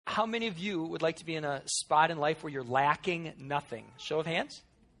how many of you would like to be in a spot in life where you're lacking nothing? Show of hands.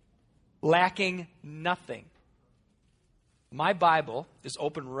 Lacking nothing. My Bible is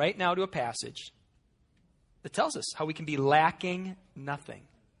open right now to a passage that tells us how we can be lacking nothing.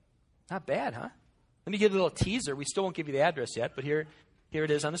 Not bad, huh? Let me give you a little teaser. We still won't give you the address yet, but here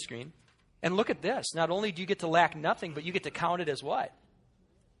it is on the screen. And look at this. Not only do you get to lack nothing, but you get to count it as what?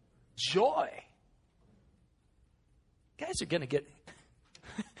 Joy. You guys are going to get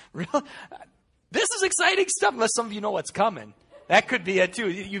real. This is exciting stuff, unless some of you know what's coming. That could be it, too.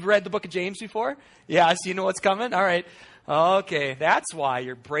 You've read the book of James before? Yeah, so you know what's coming? All right. Okay, that's why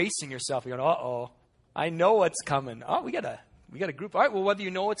you're bracing yourself. You're going, uh-oh, I know what's coming. Oh, we got a group. All right, well, whether you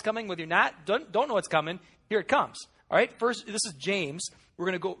know what's coming, whether you're not, don't know what's coming, here it comes. All right, first, this is James. We're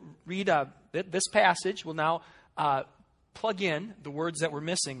going to go read this passage. We'll now plug in the words that were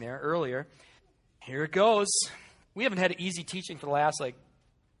missing there earlier. Here it goes. We haven't had easy teaching for the last,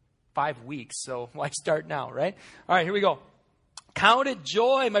 5 weeks, so why start now, right? All right, here we go. Count it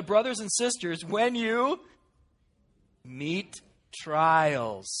joy, my brothers and sisters, when you meet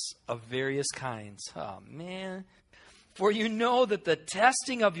trials of various kinds. Oh, man. For you know that the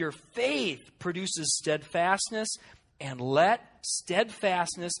testing of your faith produces steadfastness, and let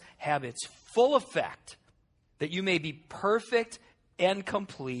steadfastness have its full effect, that you may be perfect and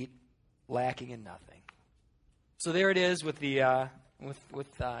complete, lacking in nothing. So there it is with the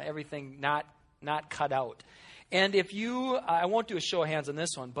with everything not cut out. And if you, I won't do a show of hands on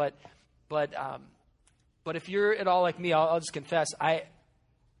this one, but if you're at all like me, I'll just confess,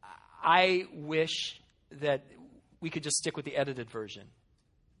 I wish that we could just stick with the edited version,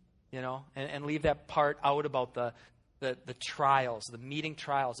 and leave that part out about the trials, the meeting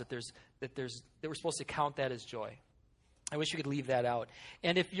trials, that we're supposed to count that as joy. I wish we could leave that out.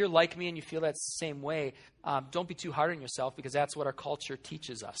 And if you're like me and you feel that same way, don't be too hard on yourself, because that's what our culture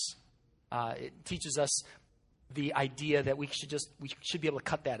teaches us. It teaches us the idea that we should be able to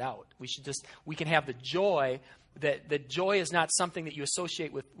cut that out. We can have the joy, that joy is not something that you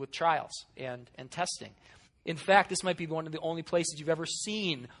associate with trials and testing. In fact, this might be one of the only places you've ever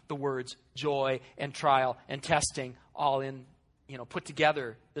seen the words joy and trial and testing all in, put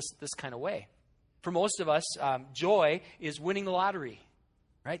together this kind of way. For most of us, joy is winning the lottery,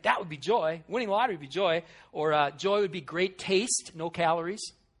 right? That would be joy. Winning the lottery would be joy. Or joy would be great taste, no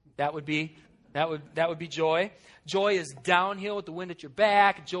calories. That would be joy. Joy is downhill with the wind at your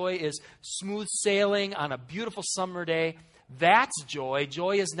back. Joy is smooth sailing on a beautiful summer day. That's joy.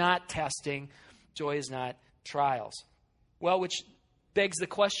 Joy is not testing. Joy is not trials. Well, which begs the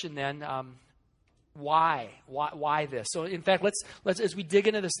question then, why? Why this? So in fact, let's as we dig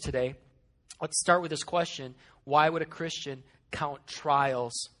into this today, let's start with this question: why would a Christian count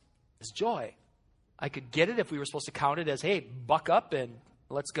trials as joy? I could get it if we were supposed to count it as, hey, buck up and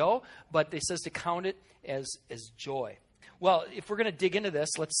let's go. But it says to count it as joy. Well, if we're going to dig into this,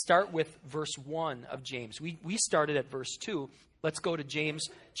 let's start with verse 1 of James. We started at verse 2. Let's go to James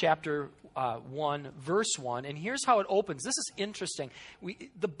chapter 1, verse 1. And here's how it opens. This is interesting.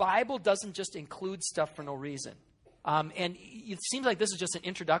 The Bible doesn't just include stuff for no reason. And it seems like this is just an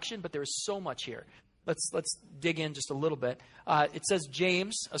introduction, but there is so much here. Let's dig in just a little bit. It says,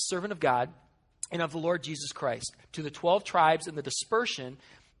 James, a servant of God and of the Lord Jesus Christ, to the 12 tribes in the dispersion,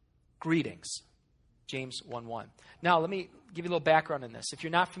 greetings. James 1:1. Now, let me give you a little background in this. If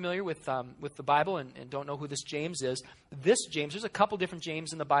you're not familiar with the Bible and don't know who this James is, there's a couple different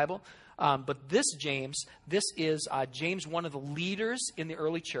James in the Bible, but this is James, one of the leaders in the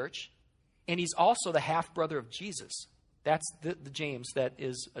early church, and he's also the half-brother of Jesus. That's the James that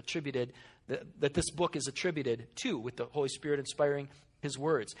is attributed, that this book is attributed to, with the Holy Spirit inspiring his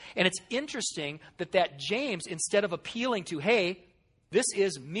words. And it's interesting that James, instead of appealing to, hey, this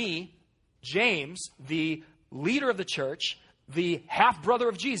is me, James, the leader of the church, the half-brother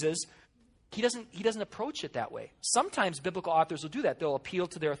of Jesus, he doesn't approach it that way. Sometimes biblical authors will do that. They'll appeal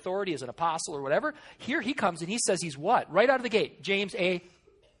to their authority as an apostle or whatever. Here he comes and he says he's what? Right out of the gate, James, he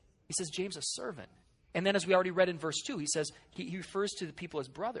says James, a servant. And then as we already read in verse 2, he says he refers to the people as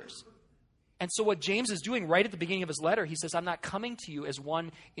brothers. And so what James is doing right at the beginning of his letter, he says, I'm not coming to you as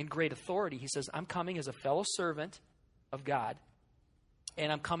one in great authority. He says, I'm coming as a fellow servant of God. And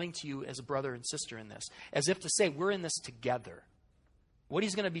I'm coming to you as a brother and sister in this, as if to say, we're in this together. What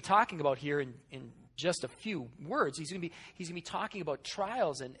he's going to be talking about here in just a few words, he's going to be talking about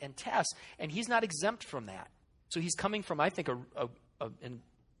trials and tests, and he's not exempt from that. So he's coming from, I think, and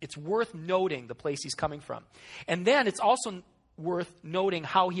it's worth noting the place he's coming from. And then it's also worth noting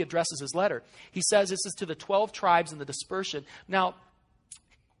how he addresses his letter. He says this is to the 12 tribes in the dispersion. Now,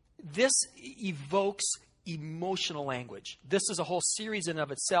 this evokes emotional language. This is a whole series in and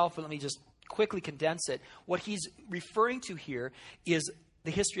of itself, but let me just quickly condense it. What he's referring to here is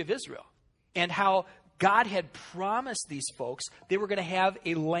the history of Israel and how God had promised these folks they were going to have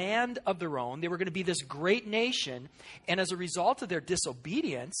a land of their own. They were going to be this great nation. And as a result of their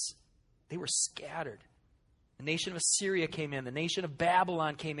disobedience, they were scattered. The nation of Assyria came in. The nation of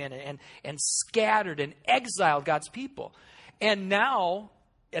Babylon came in and scattered and exiled God's people. And now,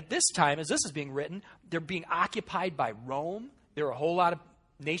 at this time, as this is being written, they're being occupied by Rome. There were a whole lot of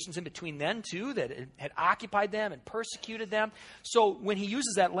nations in between then, too, that had occupied them and persecuted them. So when he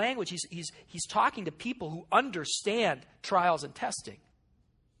uses that language, he's talking to people who understand trials and testing.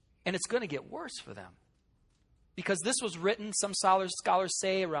 And it's going to get worse for them. Because this was written, some scholars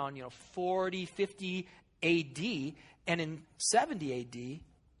say, around 40, 50 A.D., and in 70 A.D.,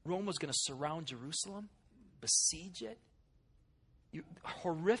 Rome was going to surround Jerusalem, besiege it.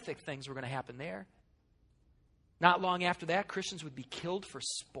 Horrific things were going to happen there. Not long after that, Christians would be killed for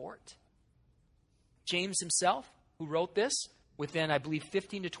sport. James himself, who wrote this, within, I believe,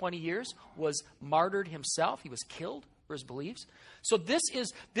 15 to 20 years, was martyred himself. He was killed for his beliefs. So this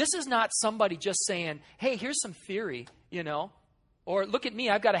is not somebody just saying, hey, here's some theory, or look at me,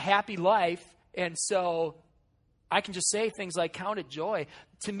 I've got a happy life, and so I can just say things like count it joy.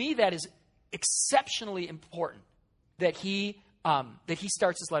 To me, that is exceptionally important that he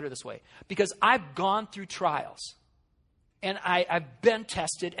starts his letter this way. Because I've gone through trials. And I've been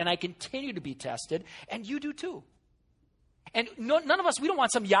tested. And I continue to be tested. And you do too. And none of us, we don't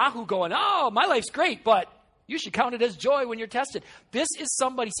want some Yahoo going, oh, my life's great, but you should count it as joy when you're tested. This is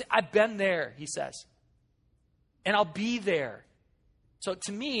somebody saying, I've been there, he says. And I'll be there. So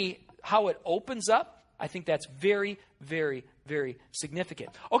to me, how it opens up, I think that's very, very, very significant.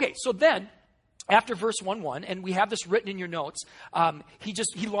 Okay, so then, after verse 1:1, and we have this written in your notes,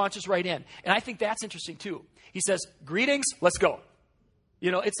 he launches right in. And I think that's interesting too. He says, greetings, let's go.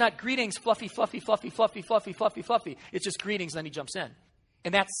 It's not greetings, fluffy, fluffy, fluffy, fluffy, fluffy, fluffy, fluffy. It's just greetings, and then he jumps in.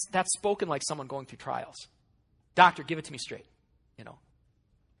 And that's spoken like someone going through trials. Doctor, give it to me straight.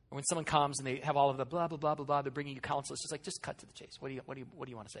 Or when someone comes and they have all of the blah, blah, blah, blah, blah, they're bringing you counsel. It's just like, just cut to the chase. What do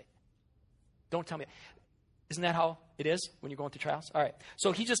you want to say? Don't tell me. Isn't that how it is when you're going through trials? All right.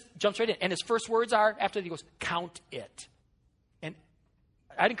 So he just jumps right in. And his first words are, after that, he goes, count it. And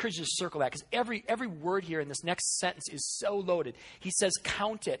I'd encourage you to circle that because every word here in this next sentence is so loaded. He says,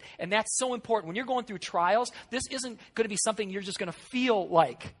 count it. And that's so important. When you're going through trials, this isn't going to be something you're just going to feel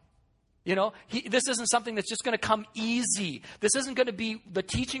like. This isn't something that's just going to come easy. This isn't going to be, the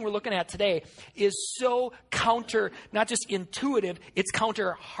teaching we're looking at today is so counter, not just intuitive, it's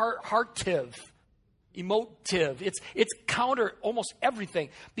counter-heartive. Emotive. It's counter almost everything.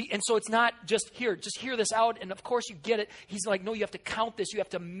 And so it's not just hear this out. And of course you get it. He's like, no, you have to count this. You have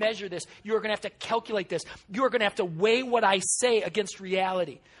to measure this. You're going to have to calculate this. You're going to have to weigh what I say against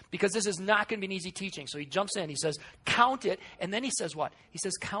reality because this is not going to be an easy teaching. So he jumps in. He says, count it. And then he says what? He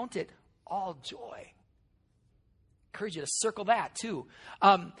says, count it all joy. Encourage you to circle that too.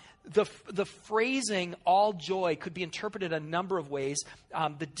 The phrasing all joy could be interpreted a number of ways.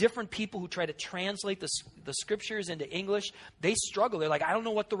 The different people who try to translate the scriptures into English, they struggle. They're like, I don't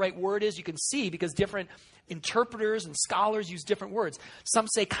know what the right word is. You can see because different interpreters and scholars use different words. Some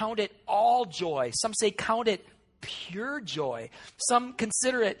say count it all joy. Some say count it pure joy. Some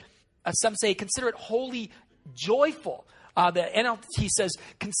say consider it wholly joyful. The NLT says,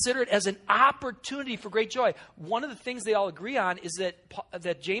 consider it as an opportunity for great joy. One of the things they all agree on is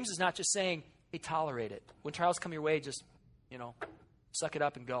that James is not just saying, hey, tolerate it. When trials come your way, just, suck it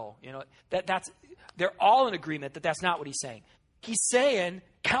up and go. They're all in agreement that that's not what he's saying. He's saying,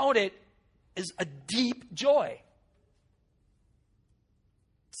 count it as a deep joy.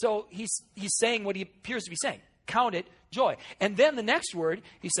 So he's saying what he appears to be saying. Count it joy. And then the next word,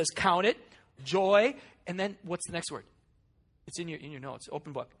 he says, count it joy. And then what's the next word? It's in your notes,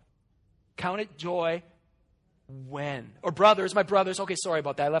 open book. Count it joy when. Or brothers, my brothers. Okay, sorry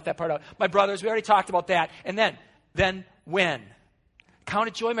about that. I left that part out. My brothers, we already talked about that. And then when. Count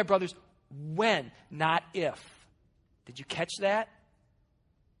it joy, my brothers, when, not if. Did you catch that?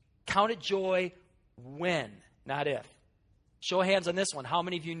 Count it joy when, not if. Show of hands on this one. How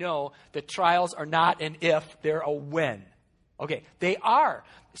many of you know that trials are not an if, they're a when? Okay, they are.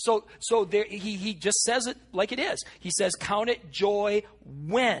 So there, he just says it like it is. He says, count it joy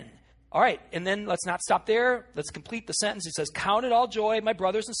when. All right, and then let's not stop there. Let's complete the sentence. He says, count it all joy, my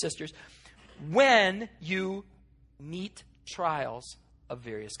brothers and sisters, when you meet trials of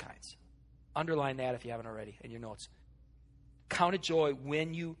various kinds. Underline that if you haven't already in your notes. Count it joy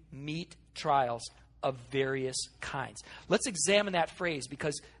when you meet trials of various kinds. Let's examine that phrase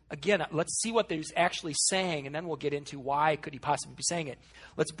because Again, let's see what he's actually saying, and then we'll get into why could he possibly be saying it.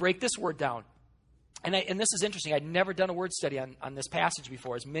 Let's break this word down. And this is interesting. I'd never done a word study on this passage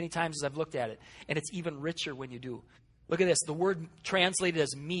before, as many times as I've looked at it. And it's even richer when you do. Look at this. The word translated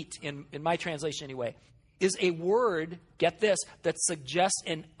as meat, in my translation anyway, is a word, get this, that suggests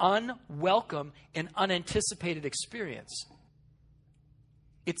an unwelcome and unanticipated experience.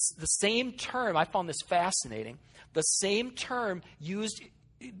 It's the same term, I found this fascinating, the same term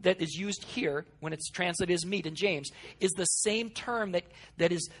that is used here when it's translated as meat in James is the same term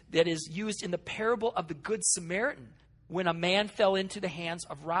that is used in the parable of the Good Samaritan when a man fell into the hands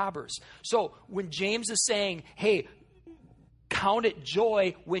of robbers. So when James is saying, hey, count it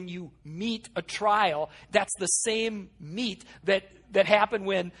joy when you meet a trial, that's the same meat that happened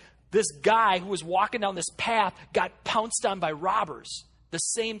when this guy who was walking down this path got pounced on by robbers. The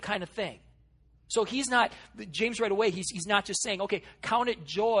same kind of thing. So James right away, he's not just saying, okay, count it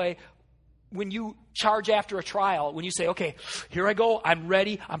joy when you charge after a trial, when you say, okay, here I go, I'm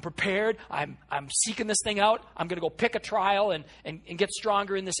ready, I'm prepared, I'm seeking this thing out, I'm going to go pick a trial and get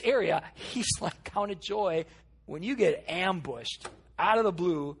stronger in this area. He's like, count it joy when you get ambushed out of the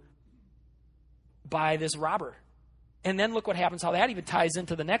blue by this robber. And then look what happens, how that even ties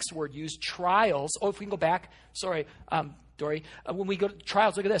into the next word used, trials. Oh, if we can go back, sorry, Dory, when we go to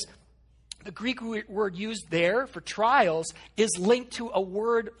trials, look at this. The Greek word used there for trials is linked to a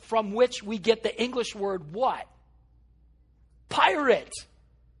word from which we get the English word what? Pirate.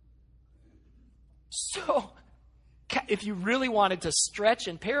 So, if you really wanted to stretch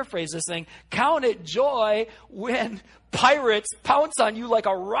and paraphrase this thing, count it joy when pirates pounce on you like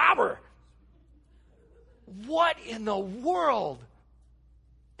a robber. What in the world?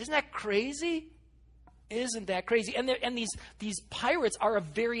 Isn't that crazy? Isn't that crazy? And these pirates are of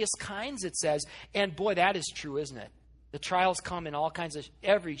various kinds, it says. And boy, that is true, isn't it? The trials come in all kinds of,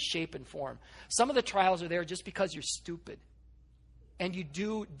 every shape and form. Some of the trials are there just because you're stupid. And you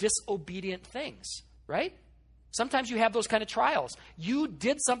do disobedient things, right? Sometimes you have those kind of trials. You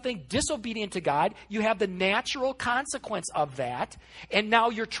did something disobedient to God. You have the natural consequence of that. And now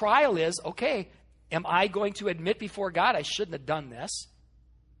your trial is, okay, am I going to admit before God I shouldn't have done this?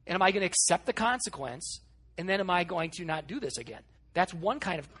 And am I going to accept the consequence? And then am I going to not do this again? That's one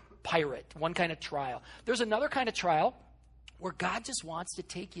kind of pirate, one kind of trial. There's another kind of trial where God just wants to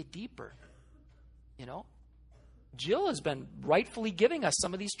take you deeper. You know? Jill has been rightfully giving us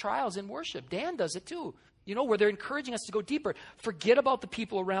some of these trials in worship. Dan does it too. You know, where they're encouraging us to go deeper. Forget about the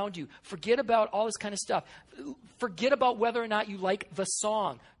people around you. Forget about all this kind of stuff. Forget about whether or not you like the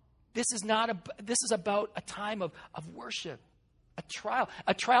song. This is about a time of worship.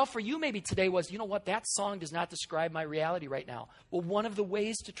 A trial for you maybe today was, you know what, that song does not describe my reality right now. Well, one of the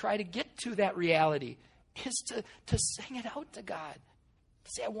ways to try to get to that reality is to sing it out to God.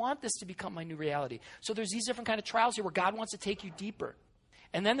 To say, I want this to become my new reality. So there's these different kind of trials here where God wants to take you deeper.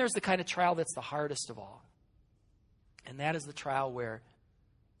 And then there's the kind of trial that's the hardest of all. And that is the trial where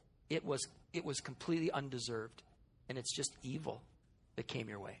it was completely undeserved. And it's just evil that came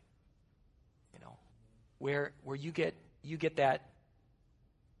your way. You know, where you get that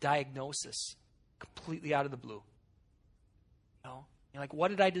diagnosis completely out of the blue. You know, you're like, what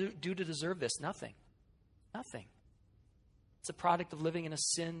did I do to deserve this? Nothing. Nothing. It's a product of living in a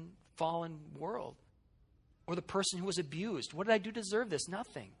sin-fallen world. Or the person who was abused. What did I do to deserve this?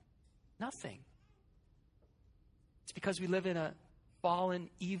 Nothing. Nothing. It's because we live in a fallen,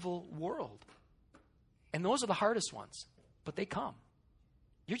 evil world. And those are the hardest ones. But they come.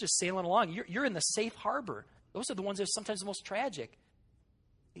 You're just sailing along. You're in the safe harbor. Those are the ones that are sometimes the most tragic.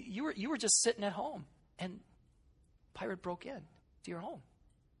 You were just sitting at home, and a pirate broke in to your home.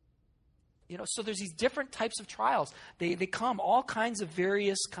 You know, so there's these different types of trials. They come, all kinds of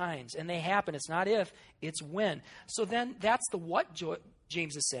various kinds, and they happen. It's not if, it's when. So then that's the what joy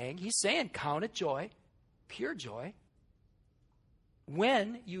James is saying. He's saying count it joy, pure joy,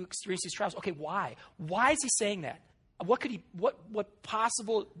 when you experience these trials. Okay, why? Why is he saying that? What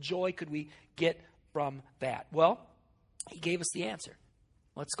possible joy could we get from that? Well, he gave us the answer.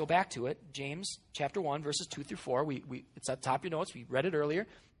 Let's go back to it. James chapter 1, verses 2 through 4. It's at the top of your notes. We read it earlier.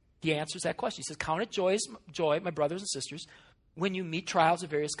 He answers that question. He says, count it joy, my brothers and sisters, when you meet trials of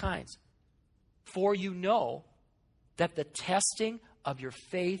various kinds. For you know that the testing of your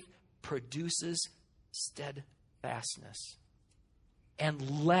faith produces steadfastness. And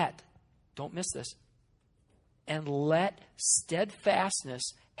don't miss this, and let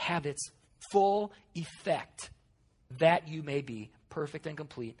steadfastness have its full effect, that you may be perfect and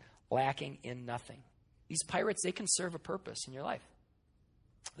complete, lacking in nothing. These pirates, they can serve a purpose in your life.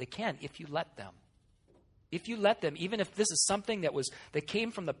 They can if you let them. If you let them, even if this is something that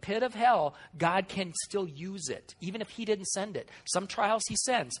came from the pit of hell, God can still use it, even if he didn't send it. Some trials he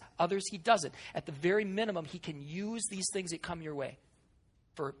sends, others he doesn't. At the very minimum, he can use these things that come your way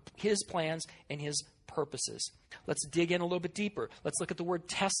for his plans and his purposes. Let's dig in a little bit deeper. Let's look at the word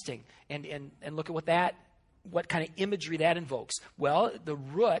testing and look at what kind of imagery that invokes. Well, the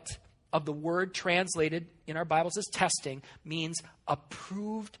root of the word translated in our Bibles as testing means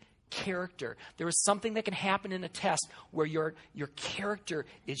approved character. There is something that can happen in a test where your character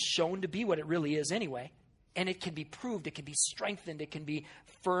is shown to be what it really is anyway, and it can be proved, it can be strengthened, it can be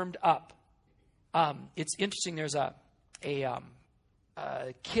firmed up. It's interesting. There's a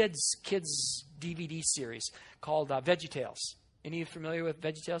kids DVD series called VeggieTales. Any of you familiar with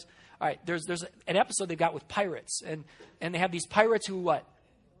VeggieTales? All right, there's an episode they got with pirates, and they have these pirates who what?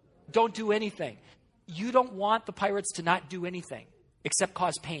 Don't do anything. You don't want the pirates to not do anything except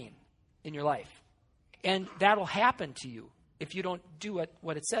cause pain in your life. And that'll happen to you if you don't do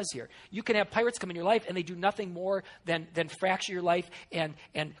what it says here. You can have pirates come in your life and they do nothing more than fracture your life and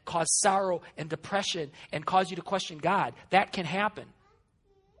cause sorrow and depression and cause you to question God. That can happen.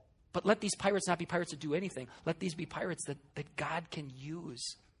 But let these pirates not be pirates that do anything. Let these be pirates that God can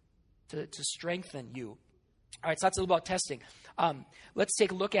use to strengthen you. All right, so that's a little about testing. Let's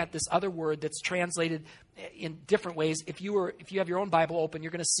take a look at this other word that's translated in different ways. If you have your own Bible open,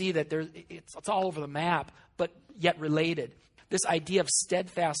 you're going to see that it's all over the map, but yet related. This idea of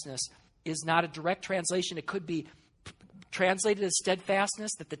steadfastness is not a direct translation. It could be translated as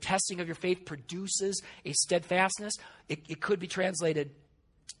steadfastness, that the testing of your faith produces a steadfastness. It could be translated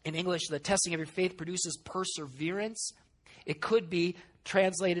in English, the testing of your faith produces perseverance. It could be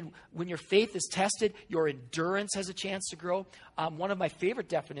translated, when your faith is tested, your endurance has a chance to grow. One of my favorite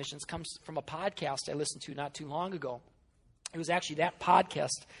definitions comes from a podcast I listened to not too long ago. It was actually that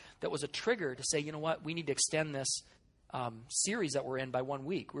podcast that was a trigger to say, you know what, we need to extend this series that we're in by 1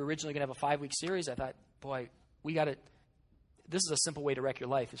 week. We were originally going to have a 5-week series. I thought, boy, this is a simple way to wreck your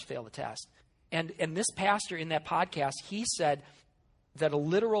life, is fail the test. And this pastor in that podcast, he said that a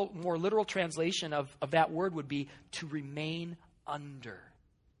more literal translation of that word would be to remain under.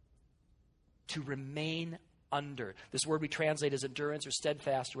 To remain under. This word we translate as endurance or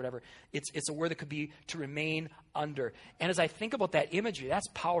steadfast or whatever. It's a word that could be to remain under. And as I think about that imagery, that's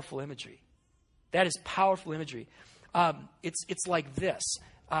powerful imagery. That is powerful imagery. It's like this.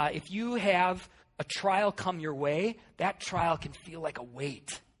 If you have a trial come your way, that trial can feel like a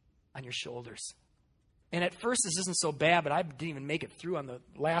weight on your shoulders. And at first, this isn't so bad, but I didn't even make it through on the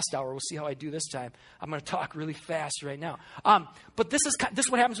last hour. We'll see how I do this time. I'm going to talk really fast right now. But this is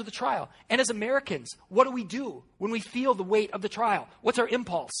what happens with the trial. And as Americans, what do we do when we feel the weight of the trial? What's our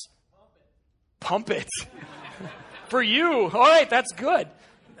impulse? Pump it. For you. All right, that's good.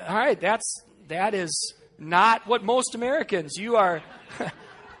 All right, that is not what most Americans,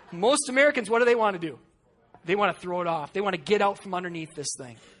 most Americans, what do they want to do? They want to throw it off. They want to get out from underneath this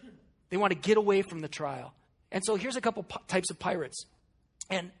thing. They want to get away from the trial. And so here's a couple types of pirates.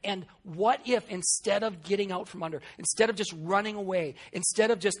 And what if instead of getting out from under, instead of just running away,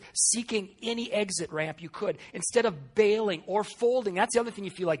 instead of just seeking any exit ramp you could, instead of bailing or folding, that's the other thing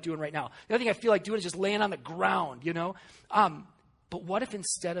you feel like doing right now. The other thing I feel like doing is just laying on the ground, you know. But what if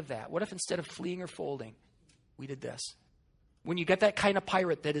instead of that, what if instead of fleeing or folding, we did this? When you get that kind of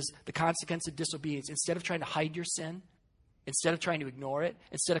pirate that is the consequence of disobedience, instead of trying to hide your sin, instead of trying to ignore it,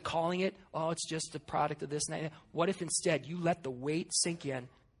 instead of calling it, oh, it's just a product of this and that, what if instead you let the weight sink in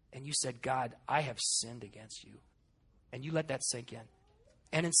and you said, God, I have sinned against you. And you let that sink in.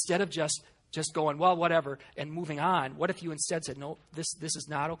 And instead of just going, well, whatever, and moving on, what if you instead said, no, this is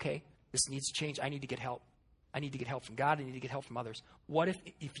not okay. This needs to change. I need to get help. I need to get help from God. I need to get help from others. What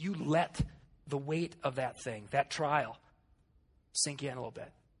if you let the weight of that thing, that trial, sink in a little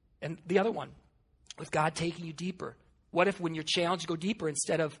bit? And the other one, with God taking you deeper. What if when you're challenged, you go deeper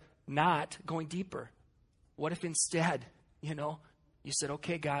instead of not going deeper? What if instead, you said,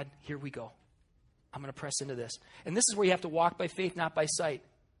 okay, God, here we go. I'm going to press into this. And this is where you have to walk by faith, not by sight.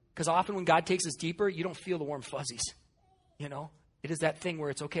 Because often when God takes us deeper, you don't feel the warm fuzzies. It is that thing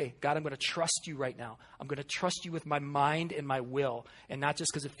where it's, okay, God, I'm going to trust you right now. I'm going to trust you with my mind and my will, and not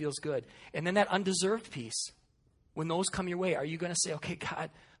just because it feels good. And then that undeserved peace, when those come your way, are you going to say, okay, God,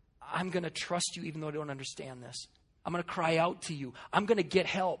 I'm going to trust you even though I don't understand this? I'm going to cry out to you. I'm going to get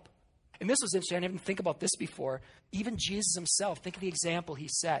help. And this was interesting. I didn't even think about this before. Even Jesus himself, think of the example he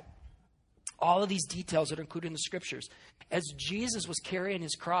set. All of these details that are included in the scriptures. As Jesus was carrying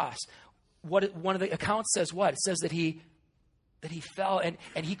his cross, one of the accounts says what? It says that he fell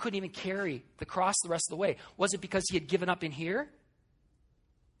and he couldn't even carry the cross the rest of the way. Was it because he had given up in here?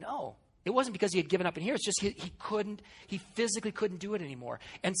 No. It wasn't because he had given up in here. It's just he physically couldn't do it anymore.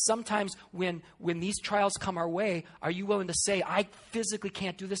 And sometimes when these trials come our way, are you willing to say, I physically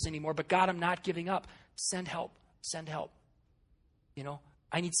can't do this anymore, but God, I'm not giving up. Send help. Send help.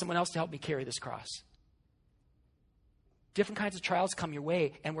 I need someone else to help me carry this cross. Different kinds of trials come your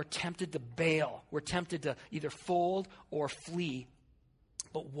way, and we're tempted to bail. We're tempted to either fold or flee.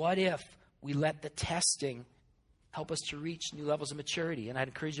 But what if we let the testing help us to reach new levels of maturity? And I'd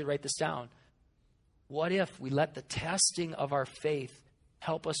encourage you to write this down. What if we let the testing of our faith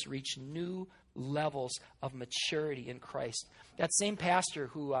help us reach new levels of maturity in Christ? That same pastor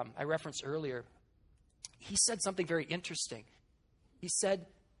who I referenced earlier, he said something very interesting. He said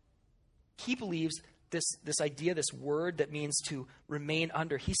he believes this idea, this word that means to remain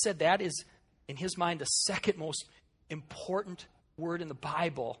under, he said that is, in his mind, the second most important word in the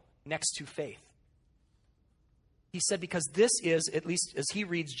Bible next to faith. He said because this is, at least as he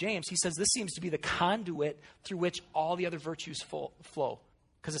reads James, he says this seems to be the conduit through which all the other virtues flow.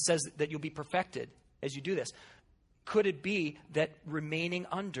 Because it says that you'll be perfected as you do this. Could it be that remaining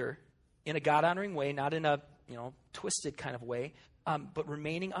under in a God-honoring way, not in a twisted kind of way, but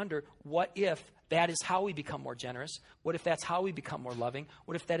remaining under, what if that is how we become more generous? What if that's how we become more loving?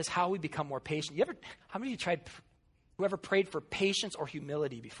 What if that is how we become more patient? How many of you tried, whoever prayed for patience or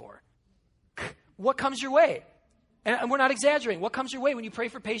humility before? What comes your way? And we're not exaggerating. What comes your way when you pray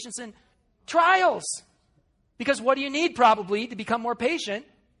for patience in trials? Because what do you need probably to become more patient?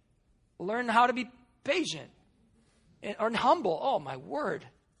 Learn how to be patient or humble. Oh, my word.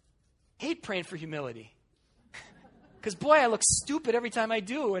 Hate praying for humility. Because, boy, I look stupid every time I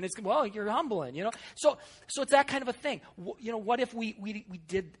do. And it's, well, you're humbling, So it's that kind of a thing. What if we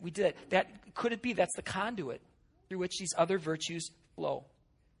did it? Could it be that's the conduit through which these other virtues flow?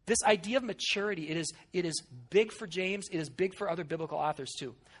 This idea of maturity, it is big for James. It is big for other biblical authors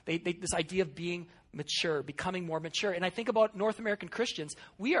too. This idea of being mature, becoming more mature. And I think about North American Christians.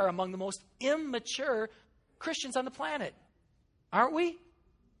 We are among the most immature Christians on the planet, aren't we?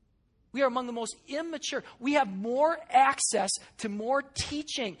 We are among the most immature. We have more access to more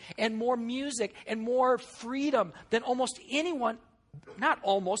teaching and more music and more freedom than almost anyone, not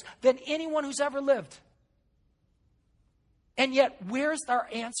almost, than anyone who's ever lived. And yet, where's our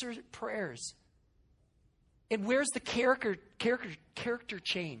answered prayers? And where's the character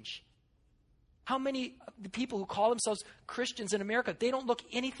change? How many of the people who call themselves Christians in America, they don't look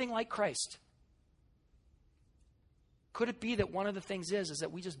anything like Christ? Could it be that one of the things is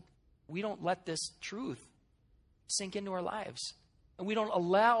that we don't let this truth sink into our lives? And we don't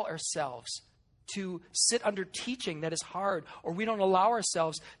allow ourselves to sit under teaching that is hard, or we don't allow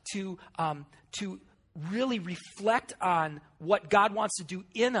ourselves to really reflect on what God wants to do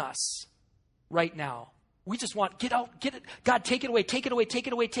in us right now. We just want, get it. God, take it away, take it away, take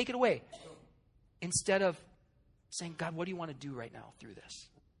it away, take it away. Instead of saying, God, what do you want to do right now through this?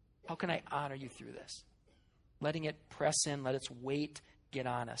 How can I honor you through this? Letting it press in, let its weight get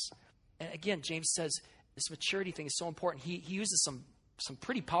on us. And again, James says this maturity thing is so important. He uses some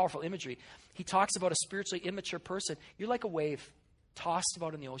pretty powerful imagery. He talks about a spiritually immature person. You're like a wave tossed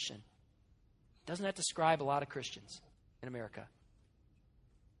about in the ocean. Doesn't that describe a lot of Christians in America?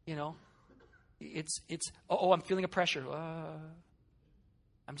 It's I'm feeling a pressure.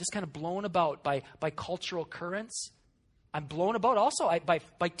 I'm just kind of blown about by cultural currents. I'm blown about also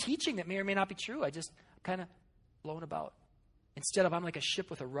by teaching that may or may not be true. I just kind of blown about. Instead of I'm like a ship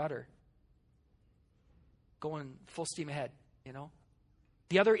with a rudder going full steam ahead,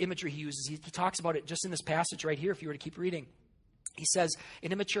 The other imagery he uses, he talks about it just in this passage right here if you were to keep reading. He says,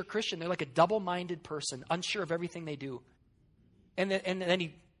 an immature Christian, they're like a double-minded person, unsure of everything they do. And then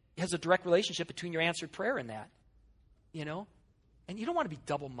he has a direct relationship between your answered prayer and that, And you don't want to be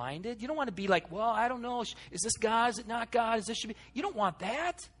double-minded. You don't want to be like, well, I don't know. Is this God? Is it not God? Is this should be? You don't want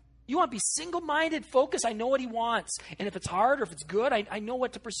that. You want to be single-minded, focused. I know what he wants. And if it's hard or if it's good, I know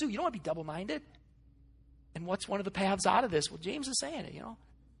what to pursue. You don't want to be double-minded. And what's one of the paths out of this? Well, James is saying it,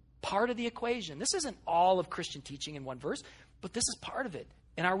 Part of the equation. This isn't all of Christian teaching in one verse, but this is part of it.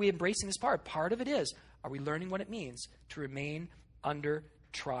 And are we embracing this part? Part of it is, are we learning what it means to remain under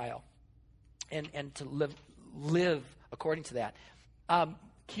trial and to live according to that?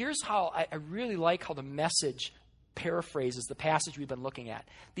 Here's how I really like how the Message paraphrases the passage we've been looking at.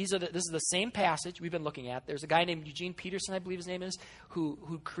 This is the same passage we've been looking at. There's a guy named Eugene Peterson, I believe his name is,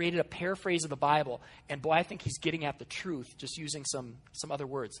 who created a paraphrase of the Bible. And boy, I think he's getting at the truth just using some other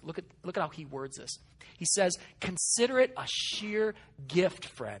words. Look at how he words this. He says, consider it a sheer gift,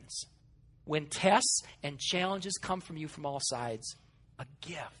 friends, when tests and challenges come from you from all sides. A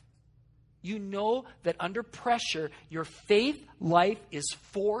gift. You know that under pressure, your faith life is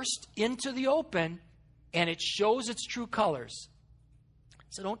forced into the open, and it shows its true colors.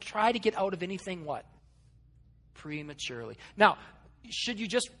 So don't try to get out of anything, what? Prematurely. Now, should you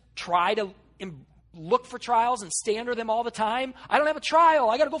just try to look for trials and stay under them all the time? I don't have a trial.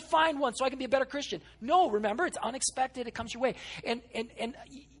 I got to go find one so I can be a better Christian. No, remember, it's unexpected. It comes your way. And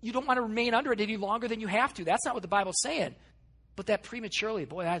you don't want to remain under it any longer than you have to. That's not what the Bible's saying. But that prematurely,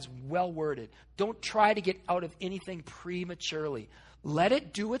 boy, that is well worded. Don't try to get out of anything prematurely. Let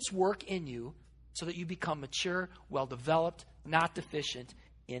it do its work in you so that you become mature, well-developed, not deficient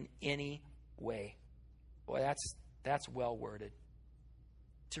in any way. Boy, that's well worded.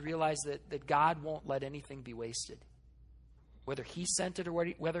 To realize that God won't let anything be wasted. Whether he sent it or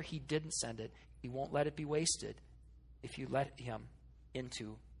whether he didn't send it, he won't let it be wasted if you let him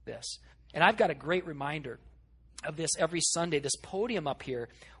into this. And I've got a great reminder of this every Sunday. This podium up here,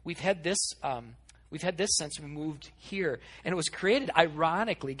 we've had this since we moved here. And it was created,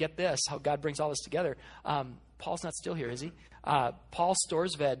 ironically, get this, how God brings all this together. Paul's not still here, is he? Paul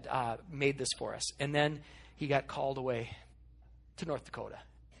Storsved made this for us. And then he got called away to North Dakota,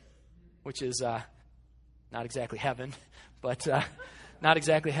 which is not exactly heaven, but not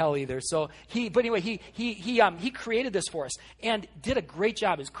exactly hell either. So he created this for us and did a great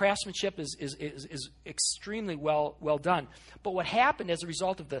job. His craftsmanship is extremely well done. But what happened as a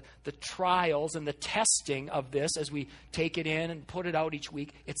result of the trials and the testing of this, as we take it in and put it out each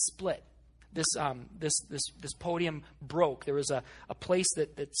week, it split. This podium broke. There was a place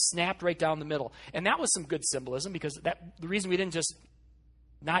that snapped right down the middle, and that was some good symbolism, because the reason we didn't just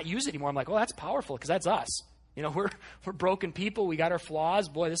not use it anymore. I'm like, oh, that's powerful, because that's us. You know, we're broken people. We got our flaws.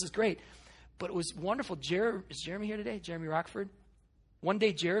 Boy, this is great. But it was wonderful. Is Jeremy here today? Jeremy Rockford? One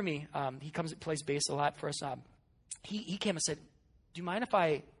day, Jeremy, he comes and plays bass a lot for us. He came and said, do you mind if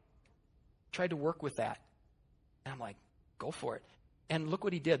I tried to work with that? And I'm like, go for it. And look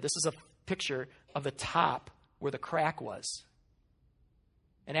what he did. This is a picture of the top where the crack was.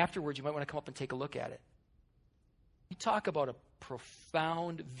 And afterwards, you might want to come up and take a look at it. You talk about a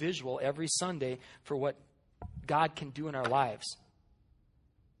profound visual every Sunday for what God can do in our lives,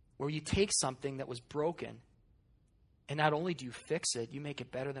 where you take something that was broken, and not only do you fix it, you make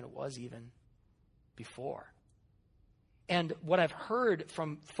it better than it was even before. And what I've heard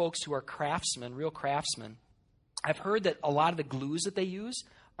from folks who are craftsmen, real craftsmen, I've heard that a lot of the glues that they use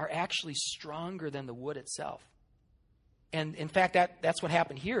are actually stronger than the wood itself. And in fact, that's what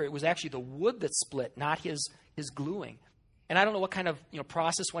happened here. It was actually the wood that split, not his gluing. And I don't know what kind of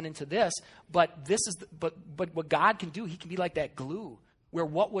process went into this, but but what God can do, he can be like that glue, where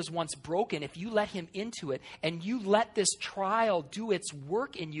what was once broken, if you let him into it and you let this trial do its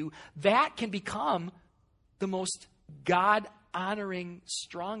work in you, that can become the most God-honoring,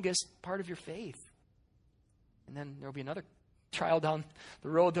 strongest part of your faith. And then there'll be another trial down the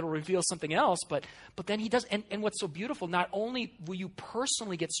road that'll reveal something else, but then he does. And what's so beautiful, not only will you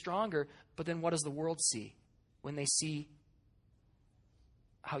personally get stronger, but then what does the world see when they see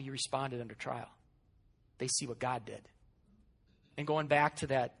how you responded under trial? They see what God did. And going back to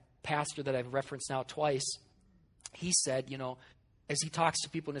that pastor that I've referenced now twice, he said, as he talks to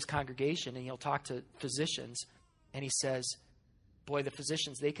people in his congregation, and he'll talk to physicians, and he says, boy, the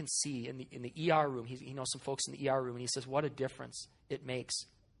physicians, they can see in the ER room, he knows some folks in the ER room, and he says, what a difference it makes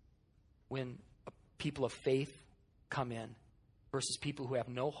when people of faith come in versus people who have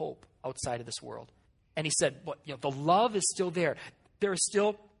no hope outside of this world. And he said, but the love is still there. There is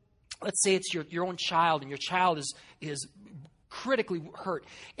still, let's say it's your own child, and your child is critically hurt,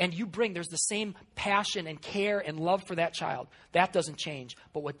 and there's the same passion and care and love for that child. That doesn't change.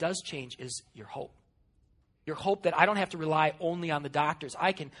 But what does change is your hope. Your hope that I don't have to rely only on the doctors.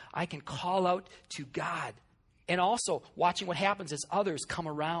 I can call out to God. And also watching what happens as others come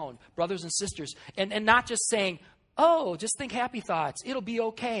around, brothers and sisters, and not just saying, oh, just think happy thoughts, it'll be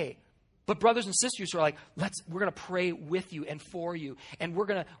okay. But brothers and sisters who are like, we're going to pray with you and for you, and we're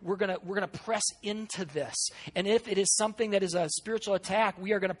going to press into this. And if it is something that is a spiritual attack,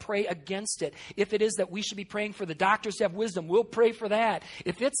 we are going to pray against it. If it is that we should be praying for the doctors to have wisdom, we'll pray for that.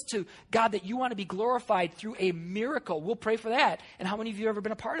 If it's to God that you want to be glorified through a miracle, we'll pray for that. And how many of you have ever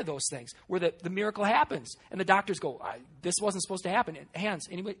been a part of those things where the miracle happens and the doctors go, this wasn't supposed to happen? Hands,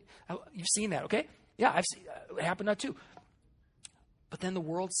 anybody? You've seen that, okay? Yeah, I've seen it happen now too. But then the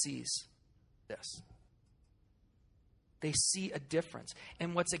world sees this. They see a difference.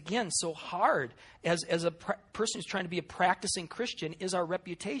 And what's, again, so hard as a person who's trying to be a practicing Christian is our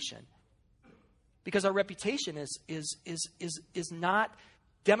reputation. Because our reputation is not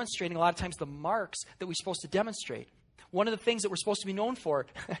demonstrating a lot of times the marks that we're supposed to demonstrate. One of the things that we're supposed to be known for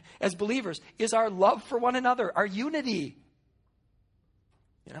as believers is our love for one another, our unity.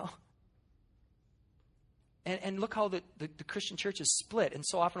 You know? And look how the Christian church is split, and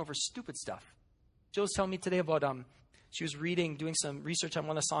so often over stupid stuff. Jill was telling me today about, she was doing some research on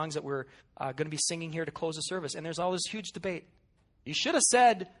one of the songs that we're going to be singing here to close the service, and there's all this huge debate. You should have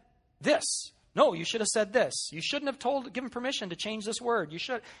said this. No, you should have said this. You shouldn't have given permission to change this word. You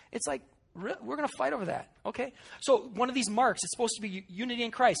should. It's like, we're going to fight over that, okay? So one of these marks, it's supposed to be unity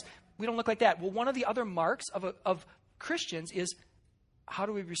in Christ. We don't look like that. Well, one of the other marks of Christians is, how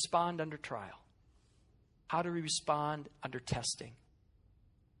do we respond under trial? How do we respond under testing?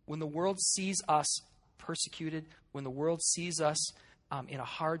 When the world sees us persecuted, when the world sees us in a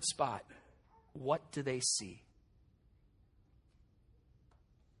hard spot, what do they see?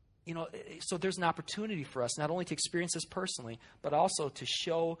 You know, so there's an opportunity for us not only to experience this personally, but also to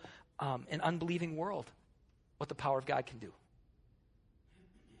show an unbelieving world what the power of God can do.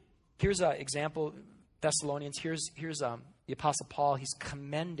 Here's an example, Thessalonians. Here's the Apostle Paul. He's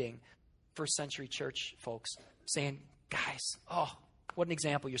commending first century church folks, saying, guys, what an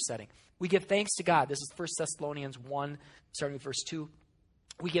example you're setting. We give thanks to God. This is 1 Thessalonians 1, starting with verse 2.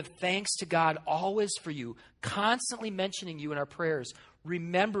 We give thanks to God always for you, constantly mentioning you in our prayers,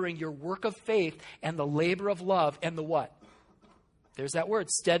 remembering your work of faith and the labor of love and the what? There's that word,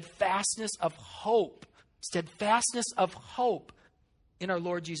 steadfastness of hope. Steadfastness of hope in our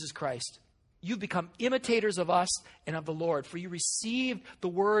Lord Jesus Christ. You've become imitators of us and of the Lord. For you received the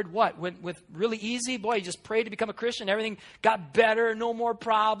word, what? With really easy? Boy, you just prayed to become a Christian. Everything got better. No more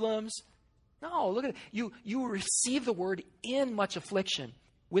problems. No, look at it. You received the word in much affliction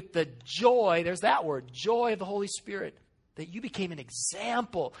with the joy, there's that word, joy of the Holy Spirit, that you became an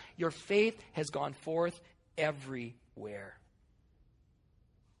example. Your faith has gone forth everywhere.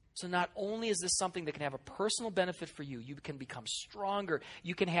 So not only is this something that can have a personal benefit for you, you can become stronger.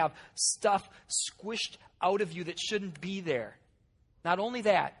 You can have stuff squished out of you that shouldn't be there. Not only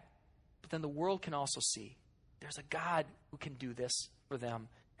that, but then the world can also see there's a God who can do this for them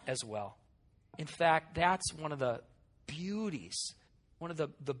as well. In fact, that's one of the beauties, one of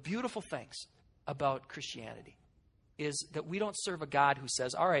the beautiful things about Christianity is that we don't serve a God who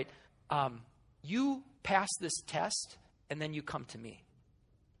says, all right, you pass this test and then you come to me.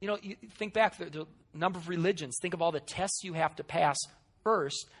 You know, you think back to the number of religions. Think of all the tests you have to pass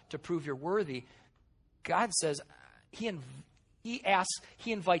first to prove you're worthy. God says he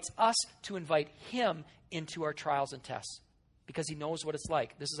invites us to invite him into our trials and tests because he knows what it's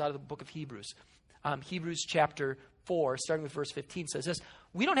like. This is out of the book of Hebrews. Hebrews chapter 4, starting with verse 15, says this: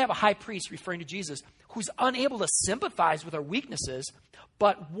 we don't have a high priest, referring to Jesus, who's unable to sympathize with our weaknesses,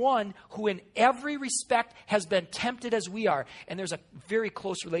 but one who in every respect has been tempted as we are. And there's a very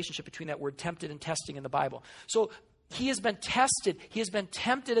close relationship between that word tempted and testing in the Bible. So he has been tested. He has been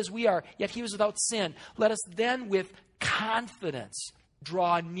tempted as we are, yet he was without sin. Let us then with confidence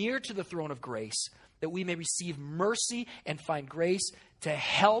draw near to the throne of grace, that we may receive mercy and find grace to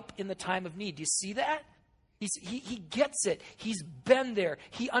help in the time of need. Do you see that? He gets it. He's been there.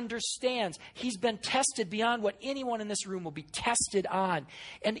 He understands. He's been tested beyond what anyone in this room will be tested on.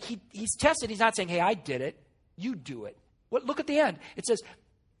 And he's tested. He's not saying, hey, I did it. You do it. Look at the end. It says,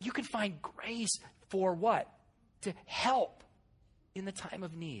 you can find grace for what? To help in the time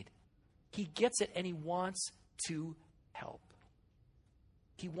of need. He gets it and he wants to help.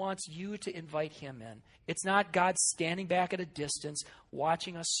 He wants you to invite him in. It's not God standing back at a distance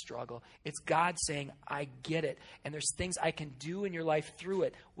watching us struggle. It's God saying, I get it. And there's things I can do in your life through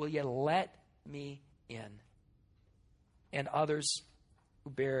it. Will you let me in? And others who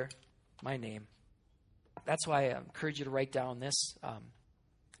bear my name. That's why I encourage you to write down this.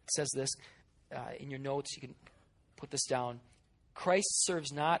 It says this in your notes. You can put this down. Christ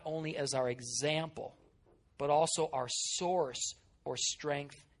serves not only as our example, but also our source for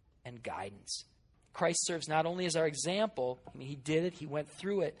strength and guidance. Christ serves not only as our example, I mean, he did it, he went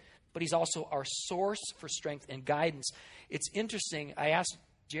through it, but he's also our source for strength and guidance. It's interesting, I asked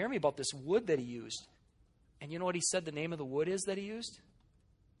Jeremy about this wood that he used, and you know what he said the name of the wood is that he used?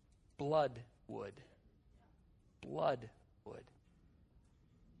 Blood wood. Blood wood.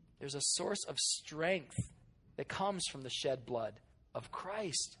 There's a source of strength that comes from the shed blood of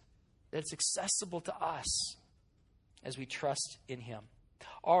Christ that's accessible to us as we trust in him.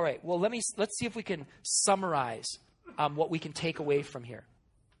 All right, well, let's see if we can summarize what we can take away from here.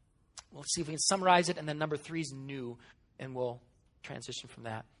 Let's see if we can summarize it, and then number 3 is new, and we'll transition from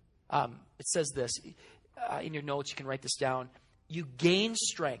that. It says this, in your notes, you can write this down. You gain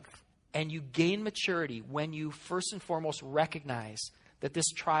strength and you gain maturity when you first and foremost recognize that this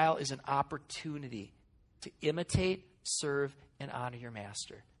trial is an opportunity to imitate serve, and honor your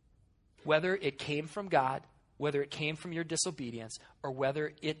master. Whether it came from God, whether it came from your disobedience, or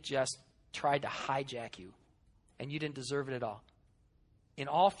whether it just tried to hijack you and you didn't deserve it at all. In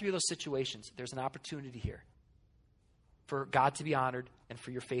all three of those situations, there's an opportunity here for God to be honored and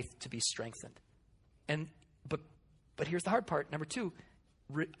for your faith to be strengthened. But here's the hard part. Number two,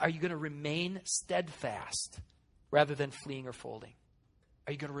 are you going to remain steadfast rather than fleeing or folding?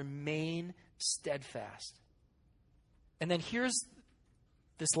 Are you going to remain steadfast? And then here's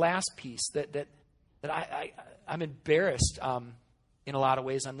this last piece that I'm embarrassed in a lot of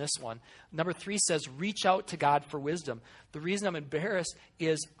ways on this one. Number 3 says, reach out to God for wisdom. The reason I'm embarrassed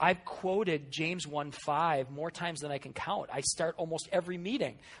is I've quoted James 1:5 more times than I can count. I start almost every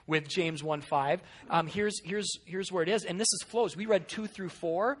meeting with James 1:5. Here's where it is. And this is flows. We read 2 through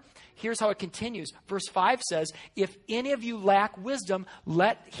 4. Here's how it continues. Verse 5 says, if any of you lack wisdom,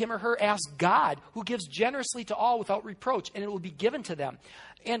 let him or her ask God, who gives generously to all without reproach, and it will be given to them.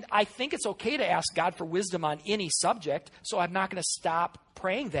 And I think it's okay to ask God for wisdom on any subject, so I'm not going to stop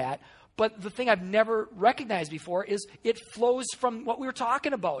praying that. But the thing I've never recognized before is it flows from what we were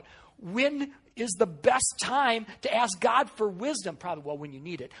talking about. When is the best time to ask God for wisdom? Probably, well, when you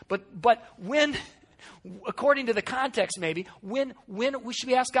need it. But when, according to the context maybe, when we should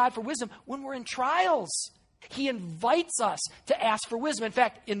be ask God for wisdom? When we're in trials. He invites us to ask for wisdom. In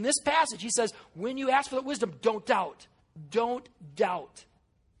fact, in this passage, he says, when you ask for that wisdom, don't doubt. Don't doubt.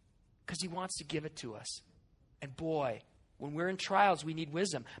 Because he wants to give it to us. And boy, when we're in trials, we need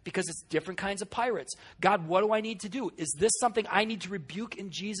wisdom because it's different kinds of pirates. God, what do I need to do? Is this something I need to rebuke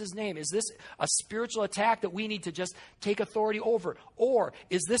in Jesus' name? Is this a spiritual attack that we need to just take authority over? Or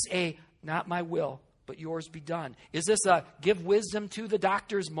is this a, not my will, but yours be done? Is this a give wisdom to the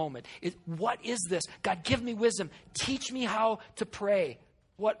doctor's moment? What is this? God, give me wisdom. Teach me how to pray.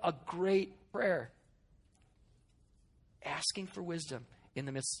 What a great prayer. Asking for wisdom in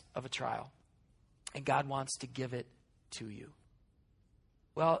the midst of a trial. And God wants to give it to you.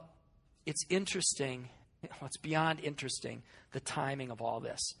 Well, it's interesting. It's beyond interesting, the timing of all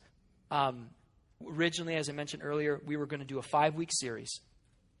this. Originally, as I mentioned earlier, we were going to do a 5-week series.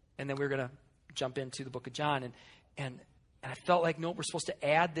 And then we were going to jump into the book of John. And I felt like, no, we're supposed to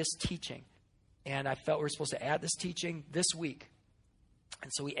add this teaching. And I felt we were supposed to add this teaching this week.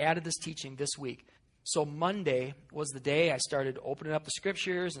 And so we added this teaching this week. So Monday was the day I started opening up the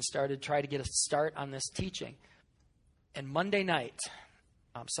scriptures and started trying to get a start on this teaching. And Monday night,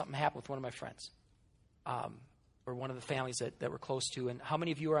 something happened with one of my friends, or one of the families that we're close to. And how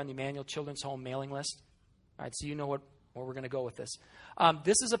many of you are on the Emmanuel Children's Home mailing list? All right, so you know where we're going to go with this.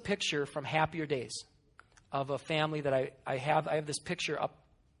 This is a picture from Happier Days of a family that I have. I have this picture up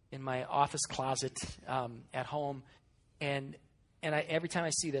in my office closet at home. And every time I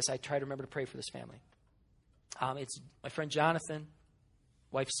see this, I try to remember to pray for this family. It's my friend Jonathan,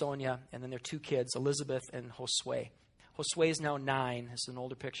 wife Sonia, and then their 2 kids, Elizabeth and Josue. Josue is now 9. This is an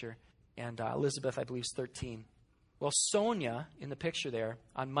older picture. And Elizabeth, I believe, is 13. Well, Sonia, in the picture there,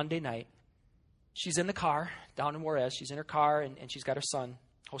 on Monday night, she's in the car down in Juarez. She's in her car, and she's got her son,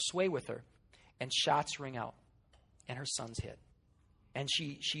 Josue, with her. And shots ring out, and her son's hit. And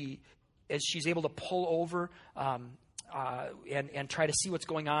as she's able to pull over and try to see what's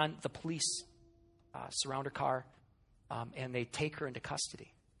going on, the police surround her car, and they take her into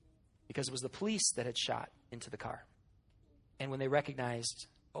custody because it was the police that had shot into the car. And when they recognized,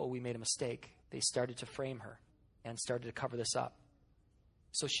 oh, we made a mistake, they started to frame her and started to cover this up.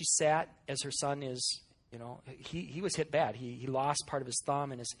 So she sat as her son is, he was hit bad. He lost part of his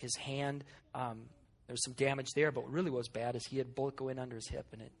thumb and his hand. There was some damage there, but what really was bad is he had a bullet go in under his hip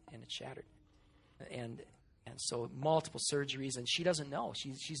and it shattered. And so multiple surgeries, and she doesn't know.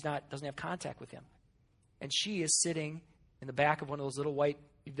 Doesn't have contact with him. And she is sitting in the back of one of those little white,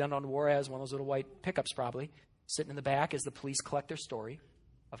 you've done on Juarez, one of those little white pickups probably, sitting in the back as the police collect their story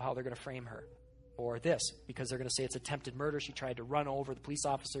of how they're going to frame her. Or this, because they're going to say it's attempted murder. She tried to run over the police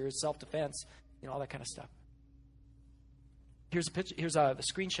officers, self-defense, all that kind of stuff. Here's a picture. Here's a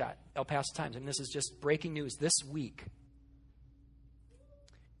screenshot, El Paso Times. And this is just breaking news this week.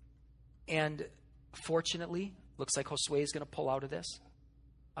 And fortunately, looks like Josue is going to pull out of this.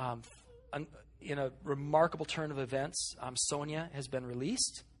 In a remarkable turn of events, Sonia has been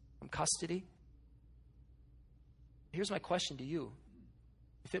released from custody. Here's my question to you.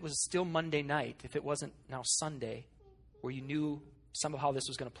 If it was still Monday night, if it wasn't now Sunday, where you knew some of how this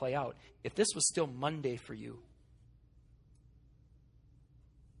was going to play out, if this was still Monday for you,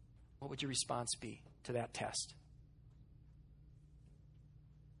 what would your response be to that test?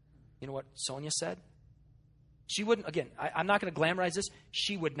 You know what Sonia said? She wouldn't, again, I'm not going to glamorize this.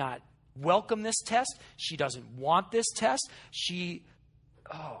 She would not welcome this test. She doesn't want this test.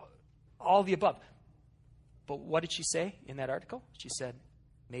 All the above. But what did she say in that article? She said,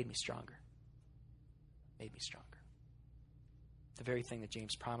 made me stronger. Made me stronger. The very thing that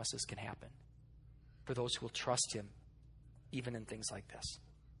James promises can happen for those who will trust him, even in things like this.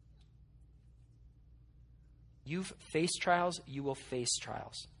 You've faced trials, you will face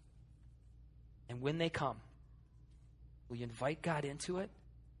trials. And when they come, will you invite God into it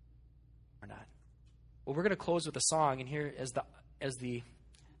or not? Well, we're going to close with a song, and here as the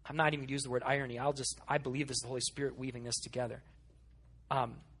I'm not even going to use the word irony. I believe this is the Holy Spirit weaving this together.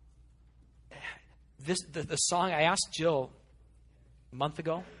 The song, I asked Jill a month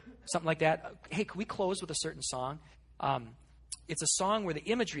ago, something like that. Hey, can we close with a certain song? It's a song where the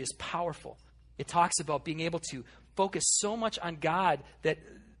imagery is powerful. It talks about being able to focus so much on God that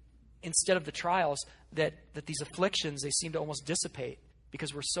instead of the trials, that these afflictions, they seem to almost dissipate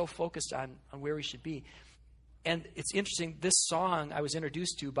because we're so focused on where we should be. And it's interesting, this song I was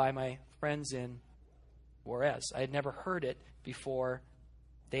introduced to by my friends in Juarez. I had never heard it before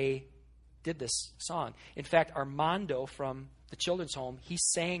they did this song. In fact, Armando from the children's home, he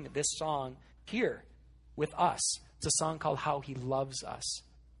sang this song here with us. It's a song called How He Loves Us.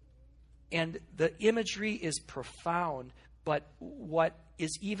 And the imagery is profound, but what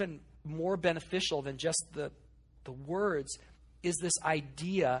is even more beneficial than just the words is this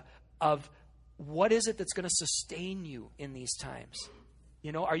idea of what is it that's going to sustain you in these times?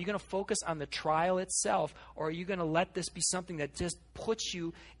 You know, are you going to focus on the trial itself, or are you going to let this be something that just puts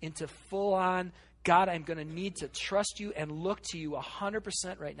you into full-on, God, I'm going to need to trust you and look to you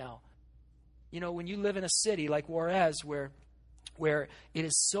 100% right now? You know, when you live in a city like Juarez where it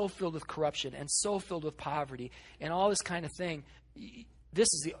is so filled with corruption and so filled with poverty and all this kind of thing,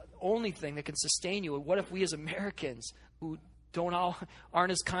 this is the only thing that can sustain you. What if we as Americans who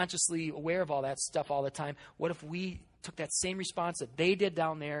aren't as consciously aware of all that stuff all the time, what if we took that same response that they did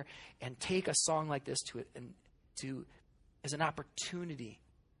down there and take a song like this as an opportunity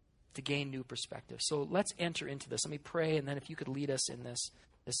to gain new perspective? So let's enter into this. Let me pray, and then if you could lead us in this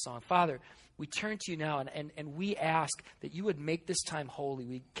song. Father, we turn to you now, and we ask that you would make this time holy.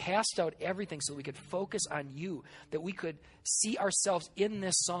 We cast out everything so we could focus on you, that we could see ourselves in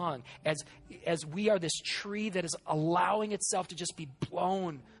this song as we are this tree that is allowing itself to just be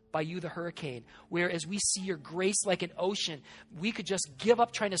blown by you, the hurricane, where as we see your grace like an ocean, we could just give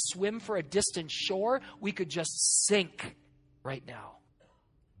up trying to swim for a distant shore. We could just sink right now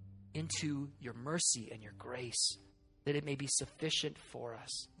into your mercy and your grace, that it may be sufficient for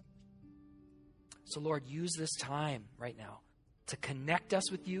us. So, Lord, use this time right now to connect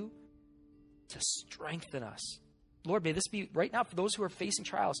us with you, to strengthen us. Lord, may this be, right now, for those who are facing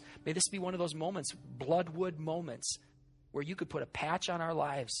trials, may this be one of those moments, bloodwood moments, where you could put a patch on our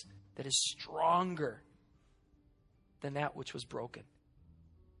lives that is stronger than that which was broken.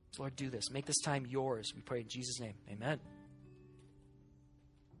 So, Lord, do this. Make this time yours. We pray in Jesus' name. Amen.